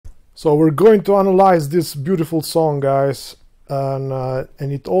So we're going to analyze this beautiful song, guys, and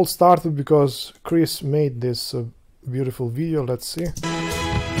it all started because Chris made this beautiful video. Let's see.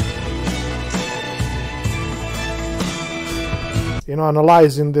 You know,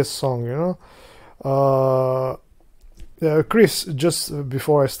 analyzing this song, you know. Chris, just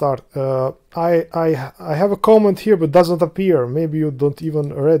before I start, I have a comment here but doesn't appear. Maybe you don't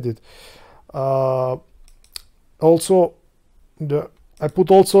even read it. Also, I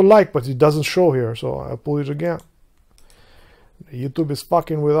put also like, but it doesn't show here, so I put it again. YouTube is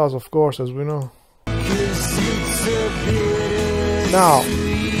fucking with us, of course, as we know. Now,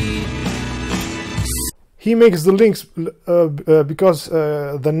 he makes the links because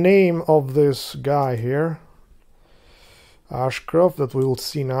the name of this guy here, Ashcroft, that we will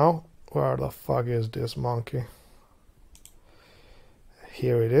see now. Where the fuck is this monkey?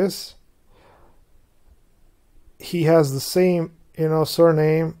 Here it is. He has the same, you know,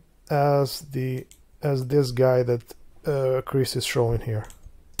 surname as this guy that Chris is showing here.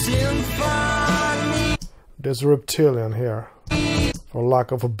 There's reptilian here, for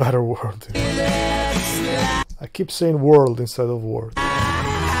lack of a better word. I keep saying world instead of word.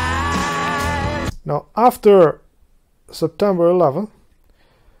 Now, after September 11,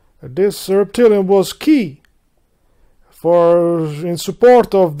 this reptilian was key in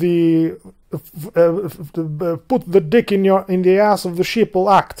support of the put the dick in the ass of the sheeple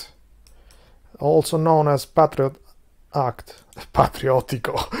act, also known as Patriot Act,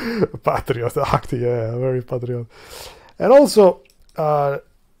 Patriotico, Patriot Act, yeah, very patriotic. And also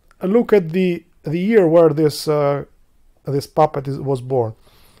look at the year where this this puppet was born.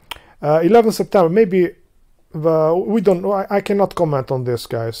 11 September. Maybe we don't know. I cannot comment on this,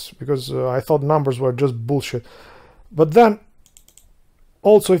 guys, because I thought numbers were just bullshit. But then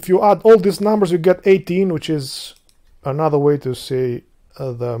also, if you add all these numbers, you get 18, which is another way to say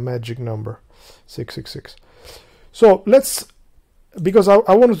the magic number 666. So let's, because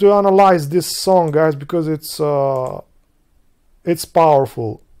I wanted to analyze this song, guys, because it's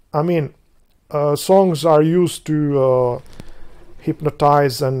powerful. I mean, songs are used to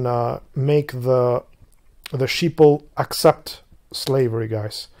hypnotize and make the sheeple accept slavery,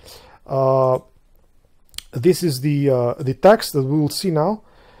 guys. This is the text that we will see now,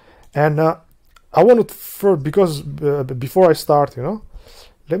 and I wanted first, because before I start, you know,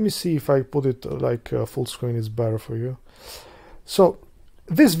 let me see if I put it like full screen is better for you. So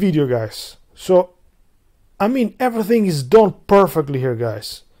this video, guys, so I mean, everything is done perfectly here,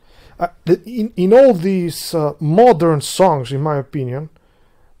 guys. In all these modern songs, in my opinion,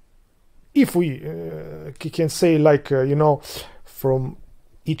 if we can say, like, you know, from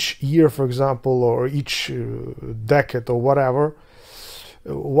each year, for example, or each decade or whatever,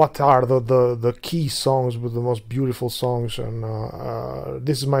 what are the key songs with the most beautiful songs, and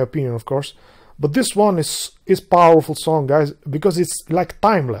this is my opinion, of course, but this one is powerful song, guys, because it's like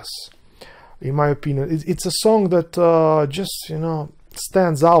timeless, in my opinion. It's a song that just, you know,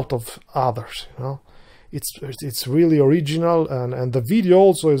 stands out of others, you know. It's really original, and the video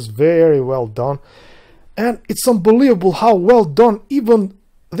also is very well done, and it's unbelievable how well done even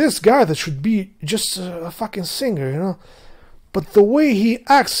this guy that should be just a fucking singer, you know, but the way he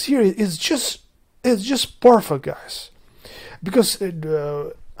acts here is just perfect, guys. Because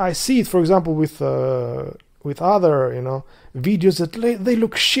I see it, for example, with other, you know, videos that they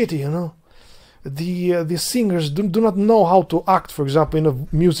look shitty, you know. The singers do not know how to act, for example, in a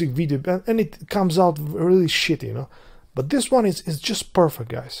music video, and it comes out really shitty, you know. But this one is just perfect,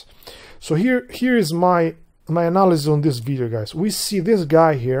 guys. So here is my analysis on this video, guys. We see this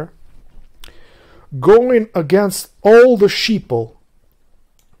guy here going against all the sheeple,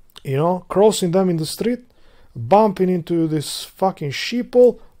 you know, crossing them in the street, bumping into this fucking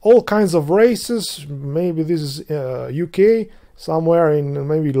sheeple, all kinds of races. Maybe this is UK, somewhere in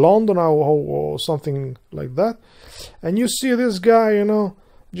maybe London or something like that. And you see this guy, you know,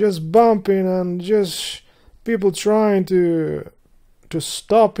 just bumping, and just people trying to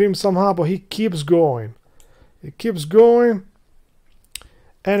stop him somehow, but he keeps going. He keeps going,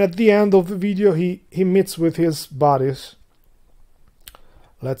 and at the end of the video he meets with his buddies.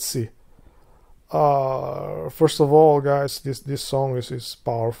 Let's see. First of all, guys, this song is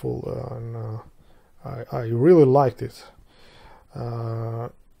powerful, and I really liked it.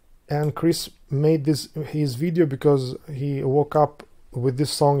 And Chris made his video because he woke up with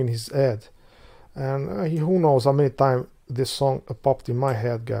this song in his head, and who knows how many times this song popped in my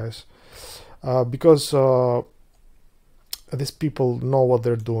head, guys. Because these people know what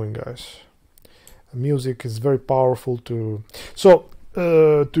they're doing, guys. Music is very powerful to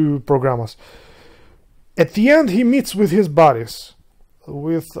program us. At the end, he meets with his buddies.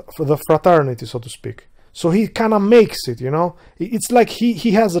 the fraternity, so to speak. So he kind of makes it, you know. It's like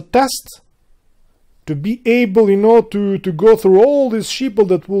he has a test to be able, you know, to go through all these sheeple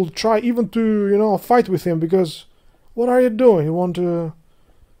that will try even to, you know, fight with him, because what are you doing? You want to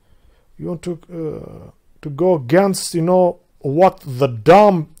go against, you know, what the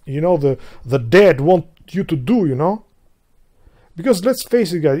dumb, you know, the dead want you to do, you know. Because let's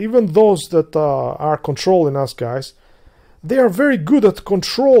face it, guys, even those that are controlling us, guys, they are very good at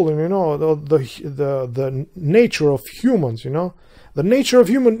controlling, you know, the nature of humans, you know. The nature of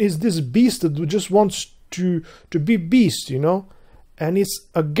human is this beast that just wants to be beast, you know, and it's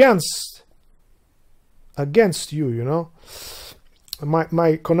against you, you know.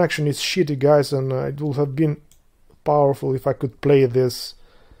 My connection is shitty, guys, and it would have been powerful if I could play this,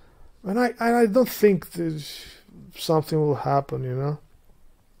 and I don't think something will happen, you know.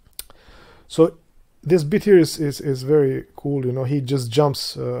 So this bit here is very cool, you know. He just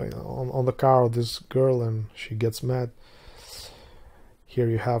jumps on the car of this girl and she gets mad. Here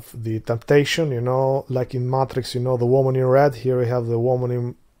you have the temptation, you know, like in Matrix, you know, the woman in red. Here we have the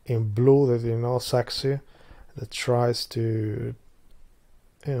woman in blue, that, you know, sexy, that tries to,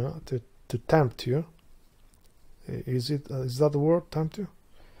 you know, to tempt you. Is that the word, tempt you?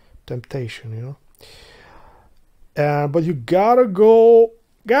 Temptation, you know. But you gotta go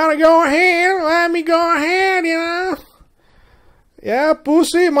ahead, let me go ahead, you know. Yeah,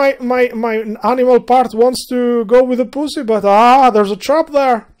 pussy, my animal part wants to go with the pussy, but there's a trap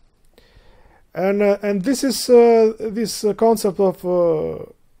there. And this is this concept of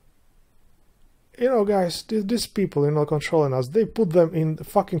you know, guys, these people, you know, controlling us, they put them in the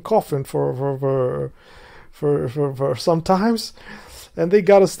fucking coffin for sometimes, and they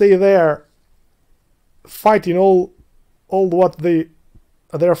gotta stay there fighting all what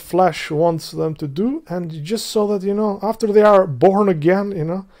their flesh wants them to do, and just so that, you know, after they are born again, you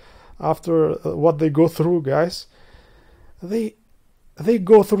know, after what they go through, guys, they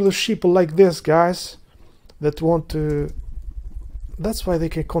go through the sheeple like this, guys, that want to. That's why they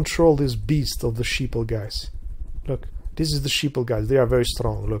can control this beast of the sheeple, guys. Look, this is the sheeple, guys. They are very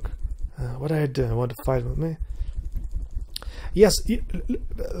strong. Look, what are you doing? Want to fight with me? Yes,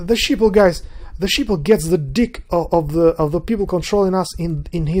 the sheeple, guys. The sheeple gets the dick of the people controlling us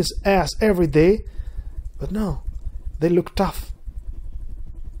in his ass every day, but no, they look tough.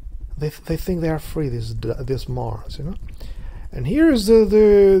 They think they are free. This Mars, you know. And here is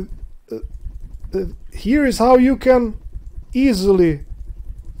here is how you can easily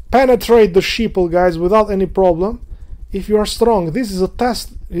penetrate the sheeple, guys, without any problem, if you are strong. This is a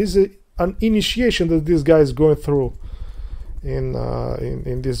test. This is an initiation that this guy is going through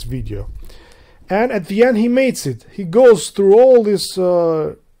in this video. And at the end, he makes it. He goes through all this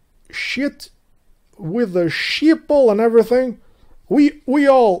shit with the sheeple and everything. We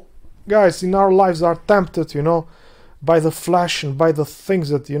all, guys, in our lives are tempted, you know, by the flesh and by the things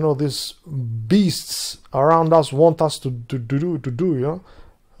that, you know, these beasts around us want us to do, you know.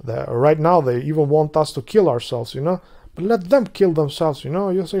 Right now, they even want us to kill ourselves, you know. But let them kill themselves, you know.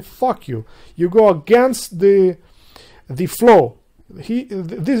 You say, fuck you. You go against the flow.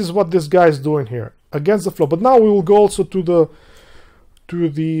 This is what this guy is doing here, against the flow. But now we will go also to the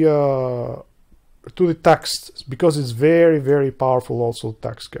text, because it's very, very powerful also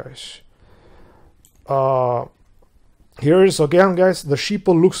text, guys. Here is again, guys, the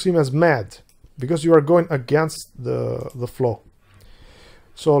sheeple looks him as mad because you are going against the flow.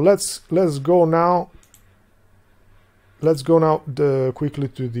 So let's go now. Let's go now quickly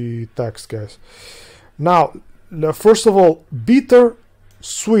to the text, guys. Now, first of all, bitter,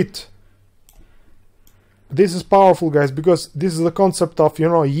 sweet. This is powerful, guys, because this is the concept of, you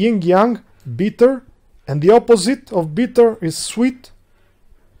know, yin yang, bitter, and the opposite of bitter is sweet.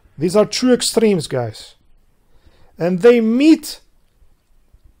 These are two extremes, guys, and they meet.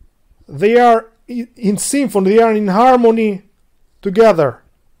 They are in symphony. They are in harmony together.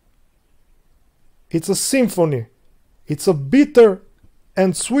 It's a symphony. It's a bitter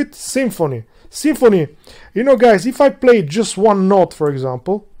and sweet symphony. Symphony, you know, guys, if I play just one note, for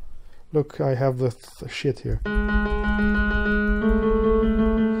example, look, I have the shit here.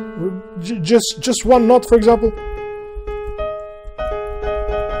 Just one note, for example.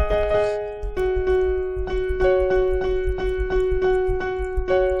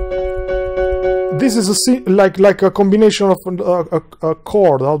 This is like a combination of a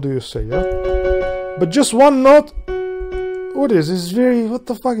chord. How do you say? Yeah, but just one note. What is this? Very. What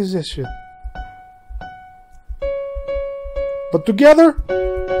the fuck is this shit? But together,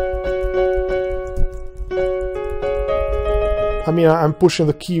 I mean, I'm pushing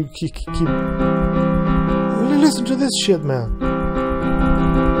the key. Listen to this shit, man.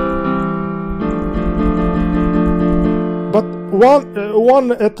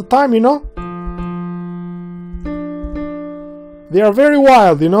 one at a time, you know. They are very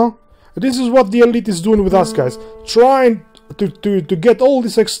wild, you know. This is what the elite is doing with us, guys, trying to get all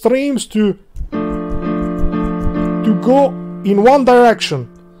these extremes to go in one direction,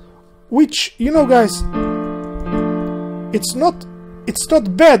 which, you know, guys, it's not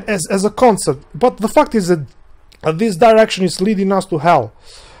bad as a concept, but the fact is that this direction is leading us to hell.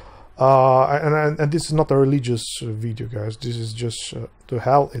 And this is not a religious video, guys. This is just to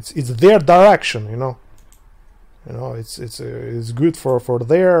hell. It's their direction, you know. You know, it's good for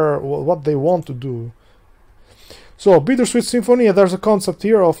their what they want to do. So Bittersweet Symphony. There's a concept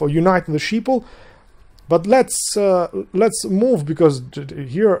here of uniting the sheeple, but let's move, because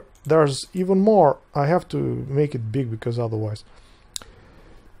here there's even more. I have to make it big because otherwise.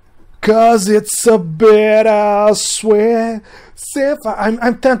 'Cause it's a bittersweet symphony.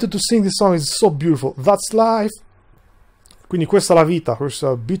 I'm tempted to sing this song. It's so beautiful. That's life. Quindi questa è la vita.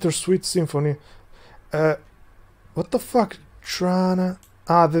 Questa Bittersweet Symphony. What the fuck?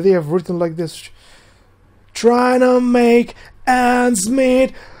 They have written like this. Trying to make ends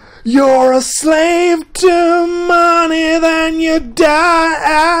meet. You're a slave to money, then you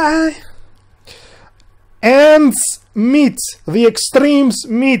die. Ends meet. The extremes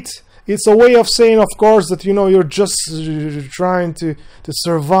meet. It's a way of saying, of course, that, you know, you're just trying to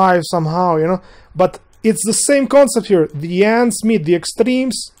survive somehow, you know. But it's the same concept here. The ends meet. The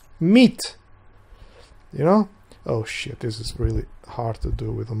extremes meet. You know? Oh shit, this is really hard to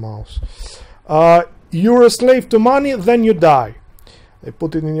do with a mouse. You're a slave to money, then you die. They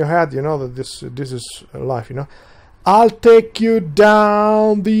put it in your head, you know, that this is life, you know. I'll take you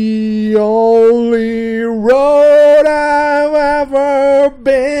down the only road I've ever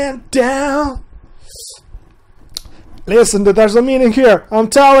been down. Listen, there's a meaning here. I'm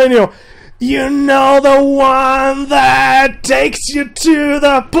telling you. You know, the one that takes you to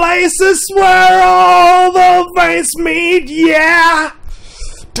the places where all the veins meet, yeah.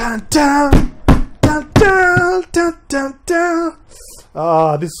 Dun dun dun dun dun dun dun.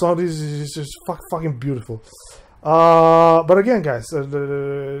 This song is just fucking beautiful. But again, guys,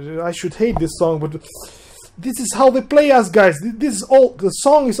 I should hate this song, but this is how they play us, guys. This is all. The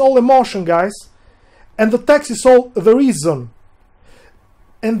song is all emotion, guys, and the text is all the reason.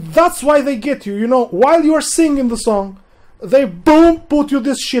 And that's why they get you, you know, while you're singing the song, they boom, put you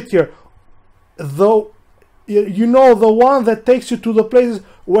this shit here. Though, you know, the one that takes you to the places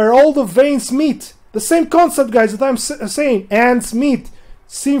where all the veins meet. The same concept, guys, that I'm saying. Ends meet.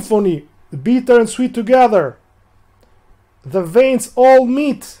 Symphony. Bitter and sweet together. The veins all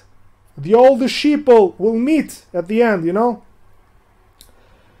meet. All the sheeple will meet at the end, you know.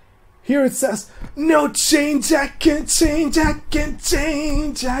 Here it says, no change, I can change, I can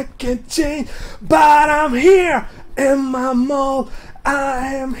change, I can change. But I'm here in my mold.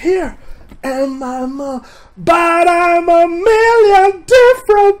 I am here in my mold. But I'm a million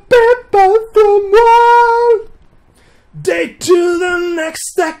different people from one day to the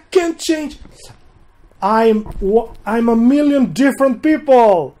next. I can change. I'm a million different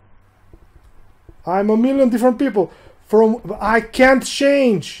people. I'm a million different people. I can't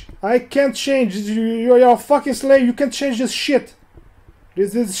change. I can't change. You're a fucking slave. You can't change this shit.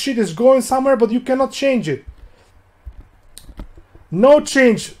 This shit is going somewhere, but you cannot change it. No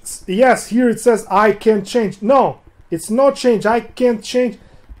change. Yes, here it says I can change. No, it's no change. I can't change.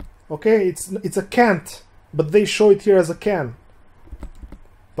 Okay, it's a can't, but they show it here as a can.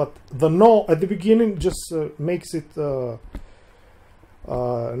 But the no at the beginning just makes it like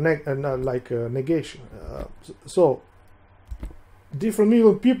a negation. So different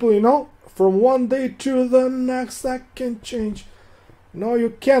million people, you know, from one day to the next. I can change. No, you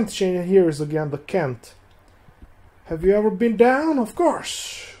can't change. Here is again the can't. Have you ever been down? Of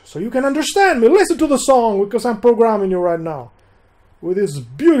course. So you can understand me. Listen to the song, because I'm programming you right now with these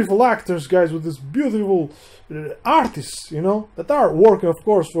beautiful actors, guys, with these beautiful artists, you know, that are working, of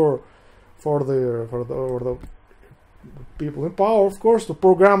course, for the people in power, of course, to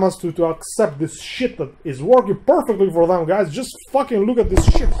program us to accept this shit that is working perfectly for them, guys. Just fucking look at this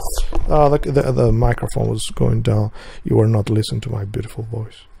shit. The microphone was going down. You were not listening to my beautiful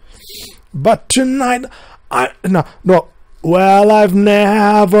voice. But tonight, no. Well, I've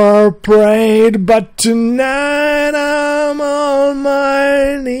never prayed, but tonight I'm on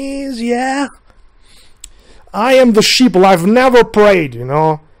my knees, yeah. I am the sheeple. I've never prayed, you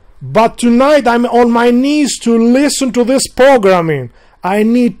know. But tonight I'm on my knees to listen to this programming. I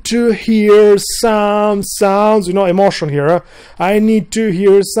need to hear some sounds, you know, emotion here. Huh? I need to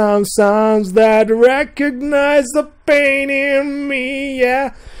hear some sounds that recognize the pain in me,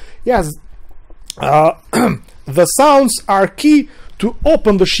 yeah. Yes. the sounds are key to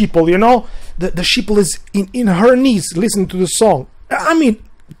open the sheeple, you know. The sheeple is in her knees listening to the song. I mean,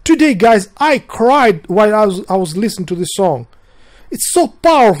 today, guys, I cried while I was listening to this song. It's so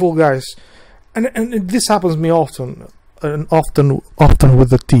powerful, guys, and this happens to me often, and often with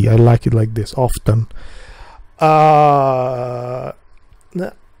the T. I like it like this, often.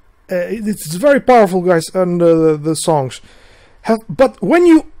 It's very powerful, guys, and the songs but when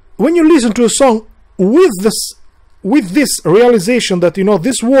you listen to a song with this realization that, you know,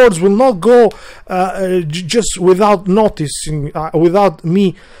 these words will not go just without noticing, without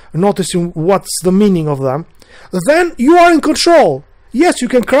me noticing what's the meaning of them, then you are in control. Yes, you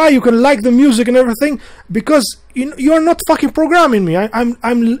can cry, you can like the music and everything, because you are not fucking programming me.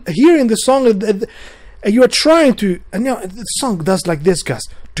 I'm hearing the song, and you are trying to, and you know, the song does like this, guys.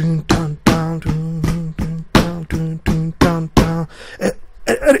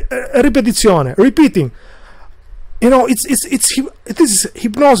 Repetizione, repeating. You know, it is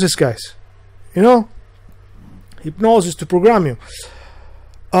hypnosis, guys. You know, hypnosis to program you.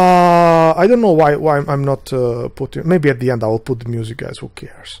 I don't know why I'm not putting. Maybe at the end I will put the music, guys. Who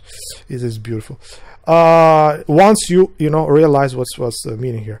cares? It is beautiful. Once you know realize what's the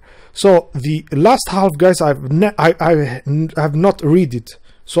meaning here. So the last half, guys, I have not read it,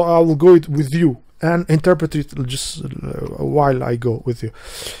 so I will go it with you and interpret it just while I go with you.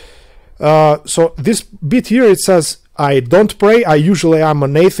 So this bit here, it says, I don't pray. I usually am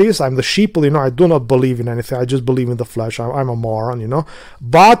an atheist. I'm the sheeple, you know. I do not believe in anything. I just believe in the flesh. I'm a moron, you know.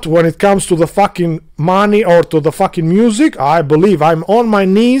 But when it comes to the fucking money or to the fucking music, I believe. I'm on my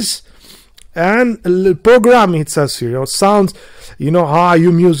knees and programming, it says here, you know, sounds, you know,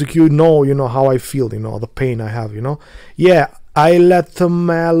 you music, you know how I feel, you know, the pain I have, you know. Yeah, I let the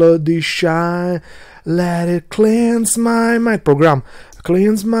melody shine, let it cleanse my mind. Program,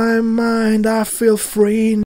 cleanse my mind, I feel free.